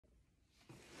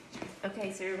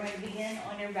Okay, so you're going to begin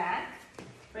on your back.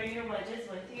 Bring your wedges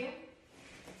with you.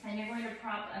 And you're going to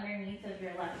prop underneath of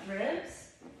your left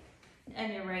ribs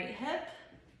and your right hip.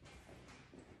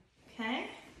 Okay.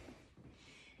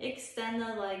 Extend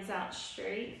the legs out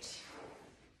straight.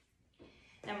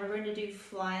 And we're going to do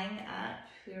flying up.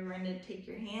 You're going to take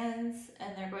your hands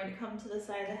and they're going to come to the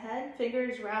side of the head.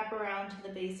 Fingers wrap around to the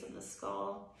base of the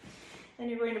skull. And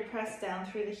you're going to press down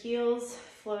through the heels,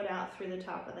 float out through the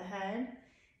top of the head.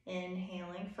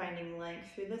 Inhaling, finding length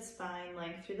through the spine,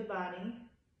 length through the body.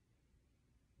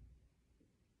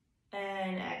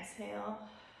 And exhale.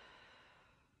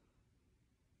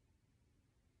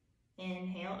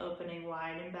 Inhale, opening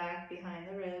wide and back behind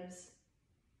the ribs.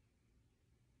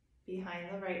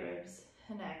 Behind the right ribs.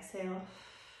 And exhale.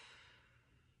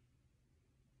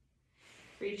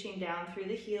 Reaching down through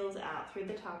the heels, out through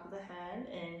the top of the head.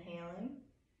 Inhaling.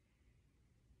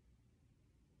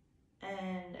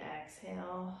 And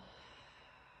exhale.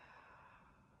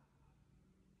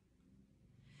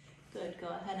 Good, go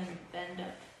ahead and bend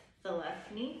up the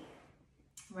left knee.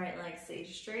 Right leg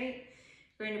stays straight.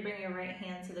 You're going to bring your right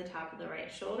hand to the top of the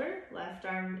right shoulder. Left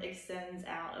arm extends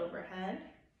out overhead.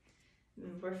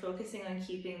 We're focusing on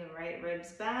keeping the right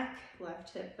ribs back,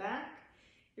 left hip back.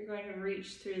 You're going to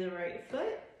reach through the right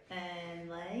foot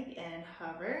and leg and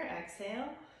hover. Exhale.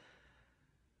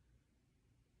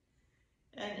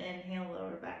 And inhale,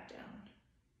 lower back down.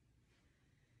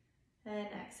 And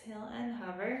exhale and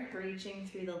hover, reaching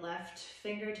through the left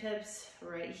fingertips,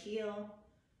 right heel,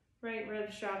 right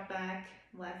ribs drop back,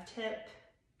 left hip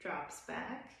drops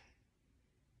back,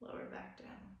 lower back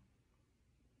down.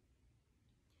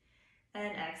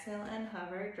 And exhale and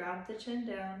hover, drop the chin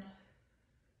down.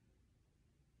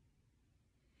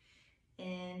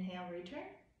 Inhale, return.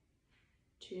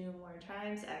 2 more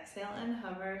times, exhale and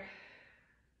hover.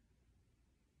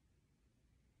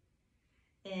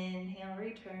 Inhale,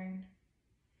 return.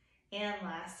 And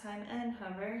last time, and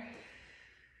hover.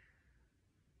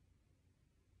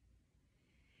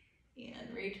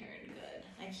 And return, good.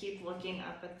 I keep looking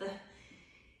up at the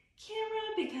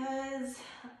camera because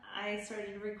I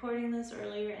started recording this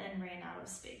earlier and ran out of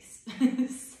space.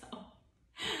 So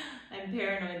I'm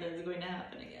paranoid that it's going to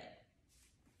happen again.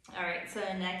 All right, so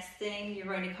next thing, you're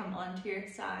going to come onto your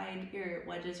side. Your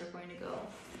wedges are going to go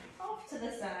off to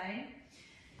the side.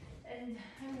 And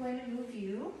I'm going to move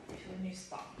you to a new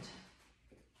spot.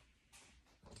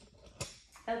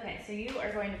 Okay, so you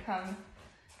are going to come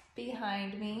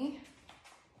behind me.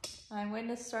 I'm going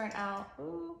to start out,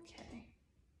 okay.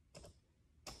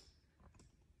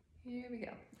 Here we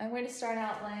go. I'm going to start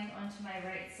out laying onto my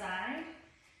right side.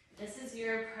 This is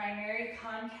your primary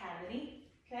concavity.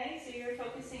 Okay, so you're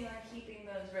focusing on keeping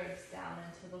those ribs down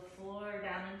into the floor,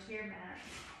 down into your mat.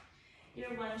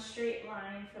 Your one straight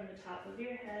line from the top of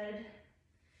your head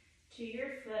to your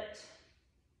foot.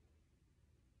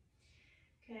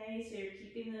 Okay, so you're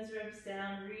keeping those ribs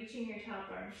down, reaching your top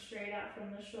arm straight out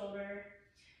from the shoulder,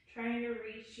 trying to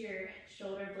reach your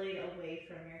shoulder blade away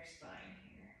from your spine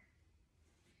here.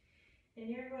 And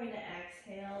you're going to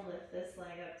exhale, lift this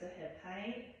leg up to hip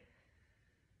height.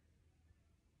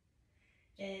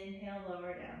 Inhale,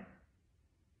 lower down.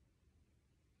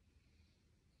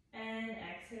 And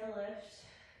exhale, lift,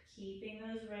 keeping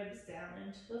those ribs down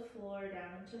into the floor,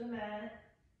 down into the mat.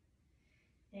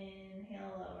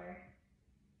 Inhale, lower.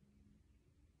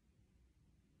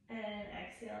 And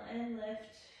exhale and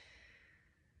lift.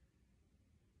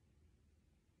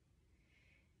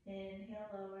 Inhale,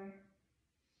 lower.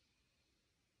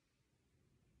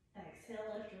 Exhale,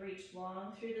 lift, reach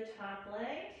long through the top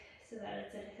leg so that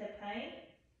it's at hip height.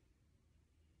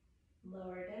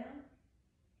 Lower down.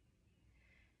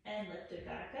 And lift it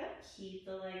back up. Keep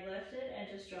the leg lifted and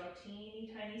just draw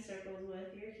teeny tiny circles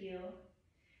with your heel.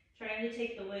 Trying to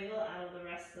take the wiggle out of the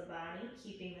rest of the body,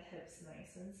 keeping the hips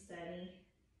nice and steady.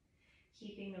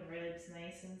 Keeping the ribs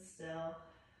nice and still.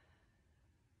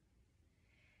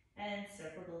 And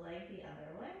circle the leg the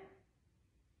other way.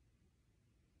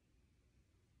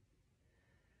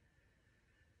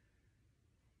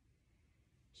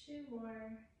 Two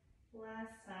more.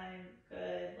 Last time.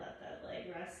 Good. Let that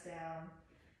leg rest down.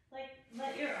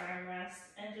 Let your arm rest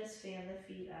and just fan the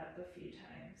feet up a few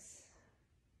times.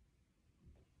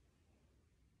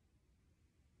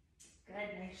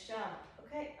 Good, nice job.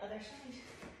 Okay, other side.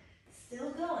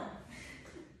 Still going.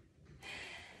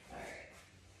 All right,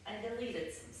 I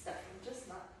deleted some stuff. I'm just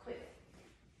not quite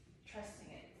trusting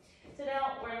it. So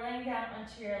now we're laying down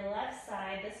onto your left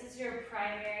side. This is your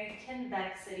primary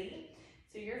convexity.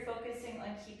 So you're focusing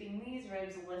on keeping these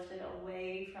ribs lifted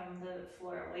away from the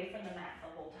floor, away from the mat the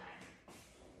whole time.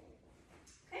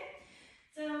 Okay,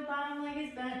 so So bottom leg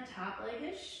is bent, top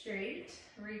leg is straight.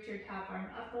 Reach your top arm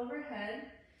up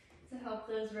overhead to help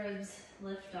those ribs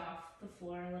lift off the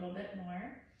floor a little bit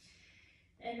more.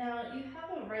 And now you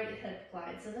have a right hip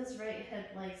glide. So this right hip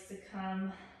likes to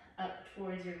come up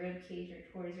towards your rib cage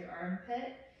or towards your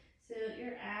armpit. So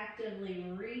you're actively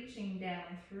reaching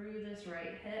down through this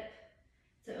right hip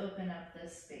to open up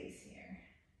this space here,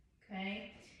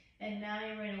 okay? And now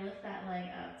you're going to lift that leg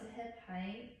up to hip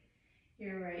height.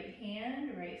 Your right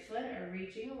hand, right foot are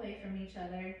reaching away from each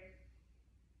other.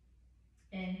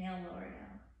 Inhale, lower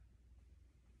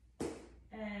down.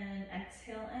 And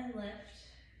exhale and lift.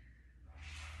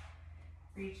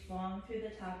 Reach long through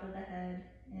the top of the head.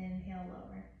 Inhale,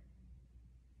 lower.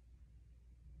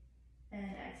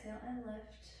 And exhale and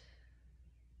lift.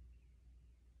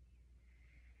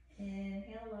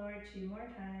 Inhale, lower 2 more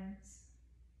times.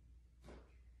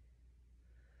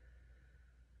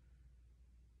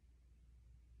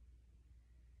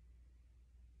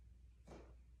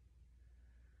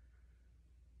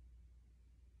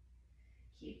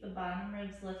 Keep the bottom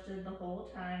ribs lifted the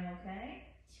whole time, okay?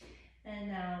 And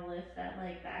now lift that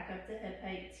leg back up to hip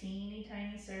height, teeny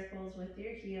tiny circles with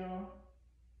your heel,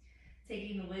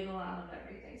 taking the wiggle out of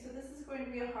everything. So this is going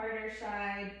to be a harder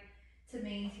side to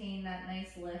maintain that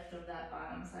nice lift of that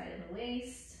bottom side of the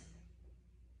waist.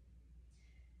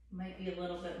 Might be a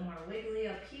little bit more wiggly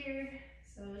up here,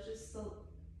 so just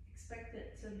expect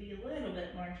it to be a little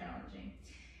bit more challenging.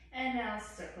 And now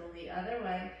circle the other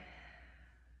way.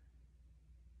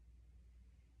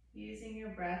 Using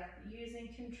your breath,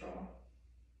 using control.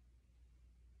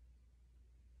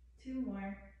 2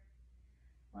 more.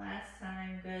 Last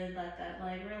time, good, let that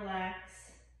leg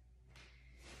relax.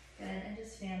 Good, and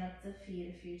just fan up the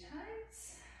feet a few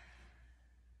times.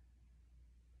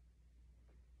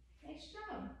 Nice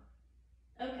job.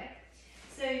 Okay,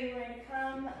 so you're going to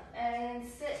come and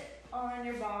sit on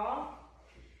your ball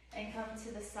and come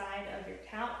to the side of your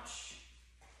couch.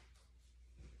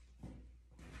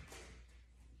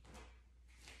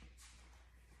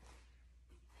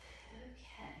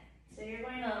 So you're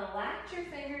going to latch your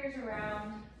fingers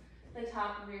around the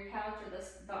top of your couch or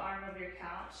the arm of your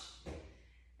couch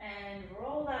and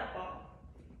roll that ball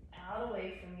out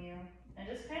away from you and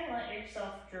just kind of let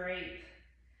yourself drape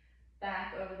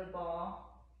back over the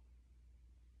ball.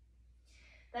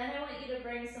 Then I want you to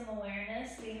bring some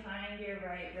awareness behind your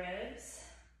right ribs,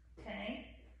 okay?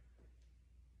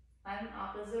 I'm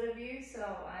opposite of you, so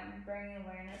I'm bringing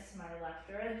awareness to my left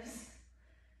ribs.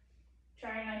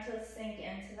 Try not to sink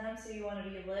into them, so you want to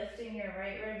be lifting your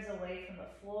right ribs away from the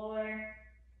floor.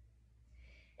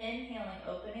 Inhaling,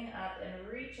 opening up and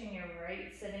reaching your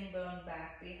right sitting bone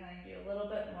back behind you a little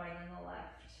bit more than the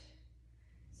left.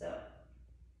 So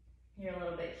you're a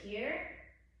little bit here.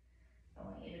 I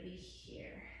want you to be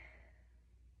here.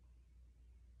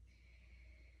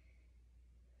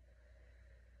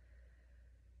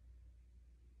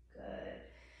 Good.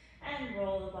 And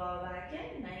roll the ball back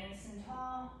in, nice and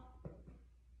tall.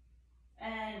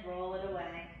 And roll it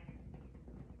away.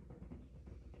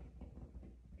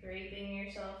 Draping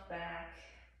yourself back,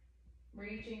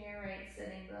 reaching your right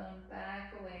sitting bone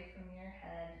back away from your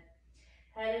head.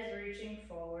 Head is reaching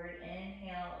forward.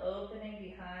 Inhale, opening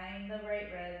behind the right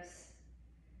ribs,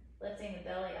 lifting the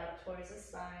belly up towards the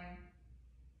spine.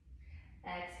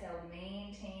 Exhale,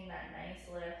 maintain that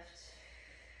nice lift.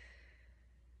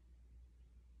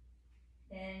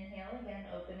 Inhale again,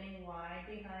 opening wide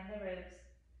behind the ribs.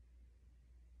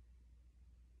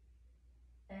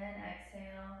 And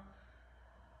exhale,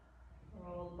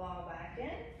 roll the ball back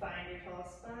in, find your tall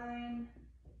spine.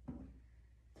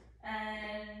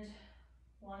 And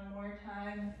one more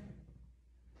time,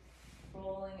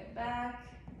 rolling it back.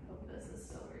 Hope this is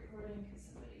still recording because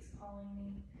somebody's calling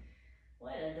me.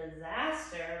 What a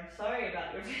disaster. I'm sorry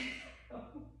about your video.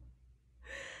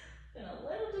 Been a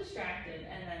little distracted,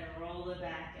 and then roll it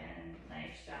back in.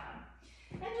 Nice job.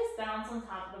 And just bounce on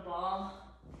top of the ball.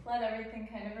 Let everything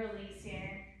kind of release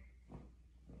here.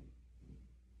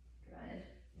 Good.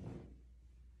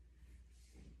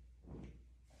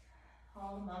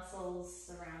 All the muscles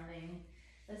surrounding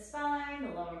the spine,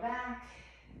 the lower back.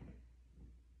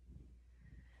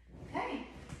 Okay.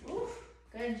 Oof.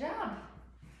 Good job.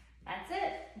 That's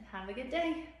it. Have a good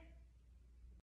day.